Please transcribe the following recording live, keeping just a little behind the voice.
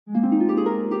Grace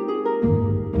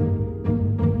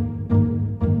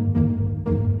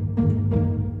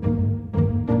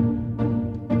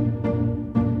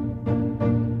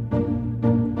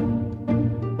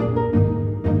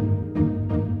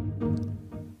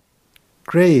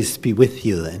be with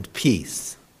you and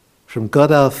peace from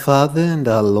God our Father and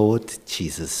our Lord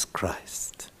Jesus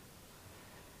Christ.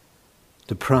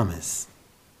 The promise,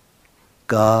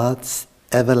 God's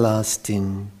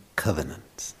everlasting covenant.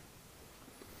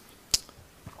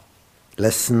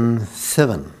 Lesson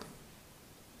 7,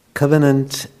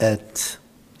 Covenant at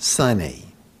SINAI.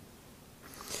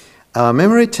 Our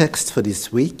memory text for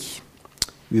this week,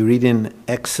 we read in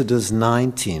Exodus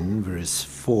 19, verse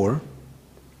 4.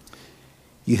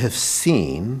 You have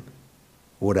seen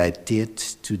what I did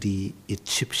to the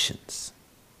Egyptians,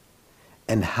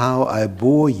 and how I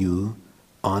bore you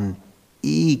on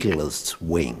eagle's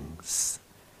wings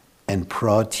and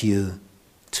brought you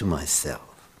to myself.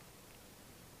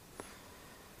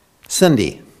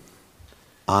 Sunday,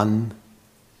 on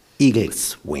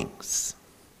eagle's wings.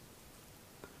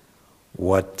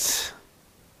 What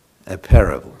a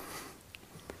parable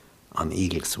on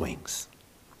eagle's wings.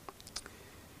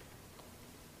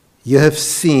 You have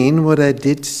seen what I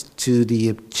did to the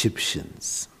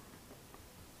Egyptians.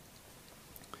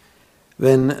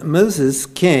 When Moses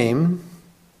came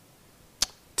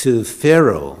to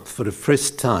Pharaoh for the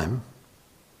first time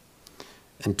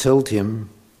and told him,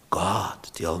 God,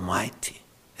 the Almighty,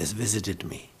 has visited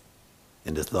me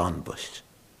in the thorn bush,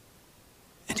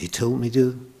 and he told me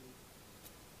to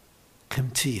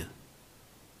come to you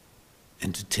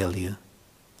and to tell you,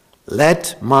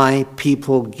 let my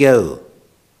people go.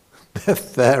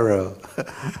 Pharaoh,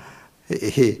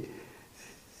 he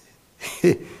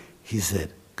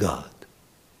said, God.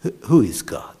 Who is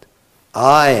God?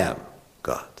 I am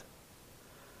God.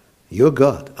 Your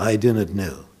God, I do not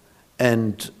know,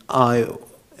 and I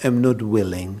am not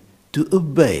willing to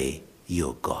obey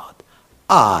your God.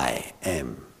 I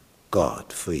am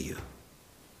God for you.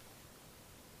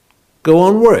 Go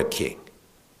on working.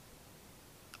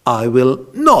 I will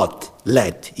not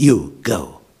let you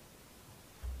go.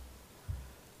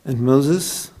 And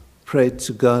Moses prayed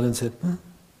to God and said,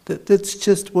 that's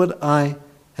just what I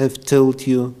have told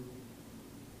you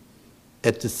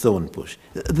at the thorn bush.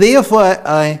 Therefore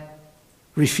I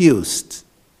refused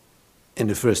in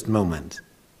the first moment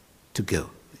to go.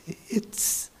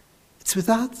 It's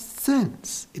without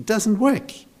sense. It doesn't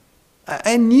work.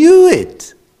 I knew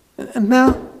it. And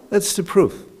now that's the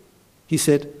proof. He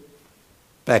said,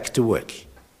 back to work.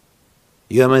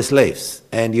 You are my slaves,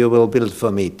 and you will build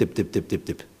for me. Dip, dip, dip, dip,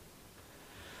 dip.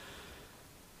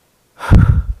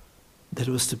 That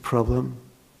was the problem.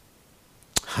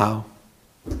 How?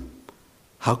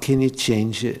 How can you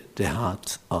change the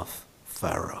heart of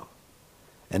Pharaoh?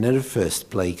 And then the first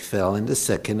plague fell, and the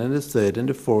second, and the third, and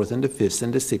the fourth, and the fifth,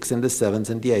 and the sixth, and the seventh,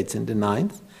 and the eighth, and the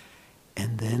ninth.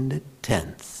 And then the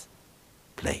 10th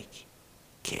plague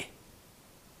came.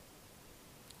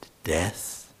 The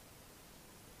death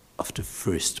of the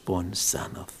firstborn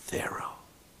son of Pharaoh.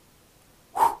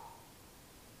 Whew.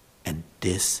 And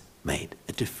this made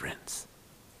a difference.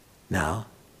 Now,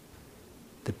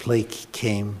 the plague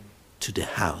came to the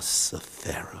house of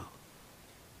Pharaoh,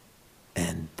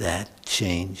 and that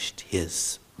changed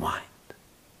his mind.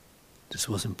 This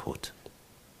was important.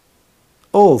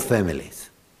 All families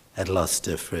had lost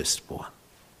their firstborn,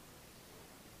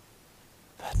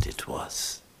 but it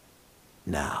was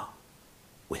now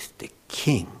with the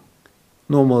king.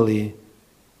 Normally,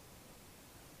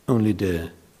 only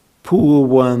the poor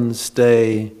ones,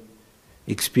 they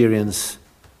experience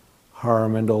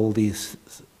harm and all these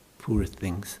poor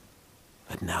things.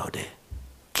 But now the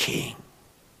king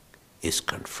is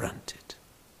confronted.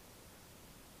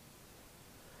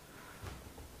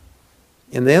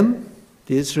 And then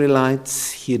the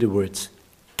Israelites hear the words,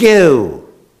 go!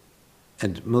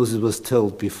 And Moses was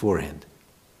told beforehand,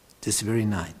 this very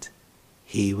night,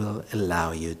 he will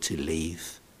allow you to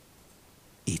leave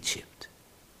Egypt,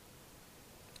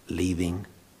 leaving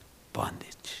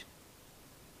bondage.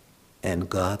 And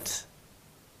God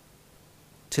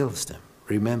tells them,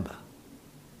 remember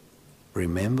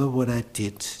what I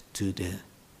did to the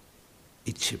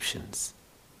Egyptians.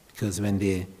 Because when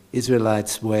the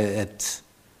Israelites were at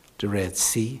the Red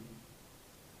Sea,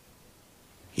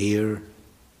 here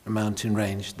a mountain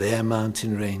range, there a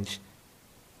mountain range,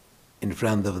 in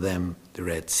front of them the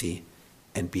Red Sea,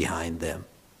 and behind them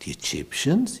the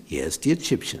Egyptians. Yes, the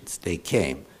Egyptians, they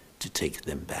came to take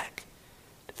them back.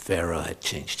 The Pharaoh had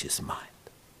changed his mind.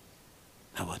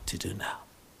 Now what to do now?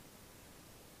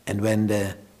 And when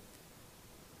the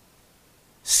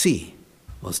sea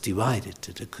was divided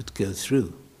that they could go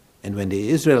through, And when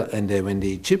the when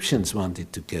the Egyptians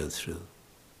wanted to go through,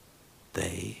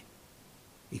 they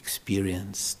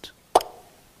experienced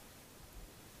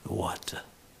the water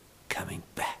coming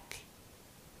back,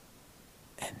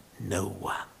 and no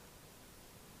one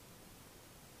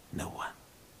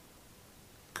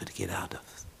could get out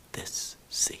of this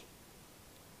sea.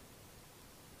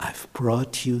 I've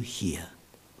brought you here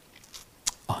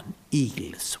on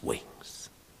eagle's wings.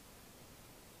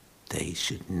 They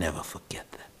should never forget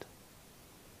that.